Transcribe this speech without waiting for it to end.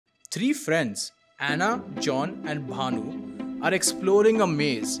Three friends, Anna, John, and Bhanu, are exploring a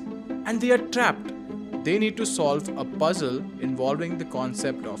maze and they are trapped. They need to solve a puzzle involving the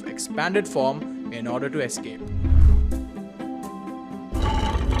concept of expanded form in order to escape.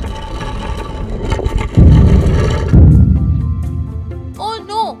 Oh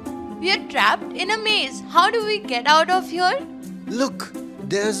no! We are trapped in a maze. How do we get out of here? Look,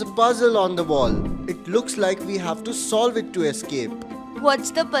 there's a puzzle on the wall. It looks like we have to solve it to escape.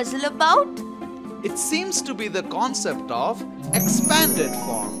 What's the puzzle about? It seems to be the concept of expanded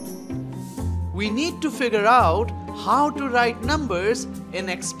form. We need to figure out how to write numbers in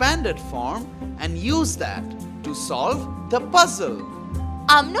expanded form and use that to solve the puzzle.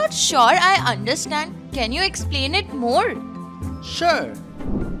 I'm not sure I understand. Can you explain it more? Sure.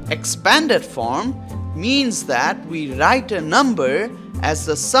 Expanded form means that we write a number as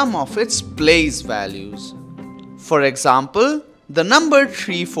the sum of its place values. For example, the number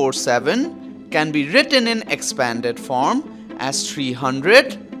 347 can be written in expanded form as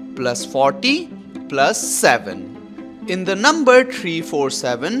 300 plus 40 plus 7. In the number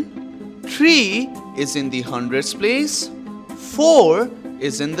 347, 3 is in the hundreds place, 4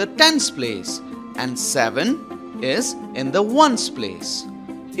 is in the tens place, and 7 is in the ones place.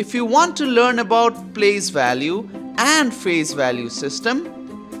 If you want to learn about place value and phase value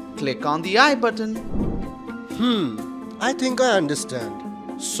system, click on the I button. I think I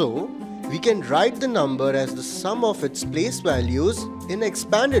understand. So, we can write the number as the sum of its place values in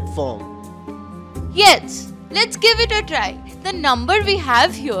expanded form. Yes, let's give it a try. The number we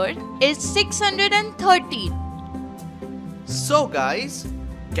have here is 613. So guys,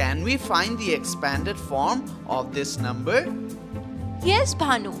 can we find the expanded form of this number? Yes,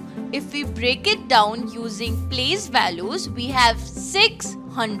 Bhanu. If we break it down using place values, we have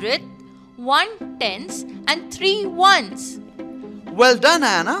 600, 1 tens and 3 ones. Well done,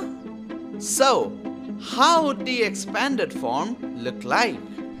 Anna. So, how would the expanded form look like?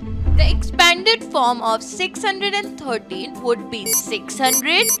 The expanded form of 613 would be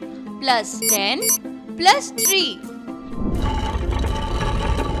 600 plus 10 plus 3.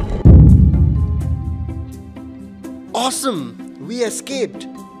 Awesome! We escaped!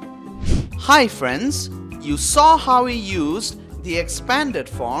 Hi friends, you saw how we used the expanded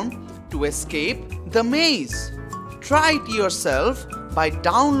form to escape the maze. Try it yourself by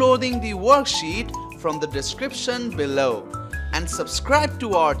downloading the worksheet from the description below and subscribe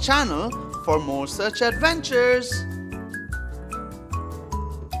to our channel for more such adventures.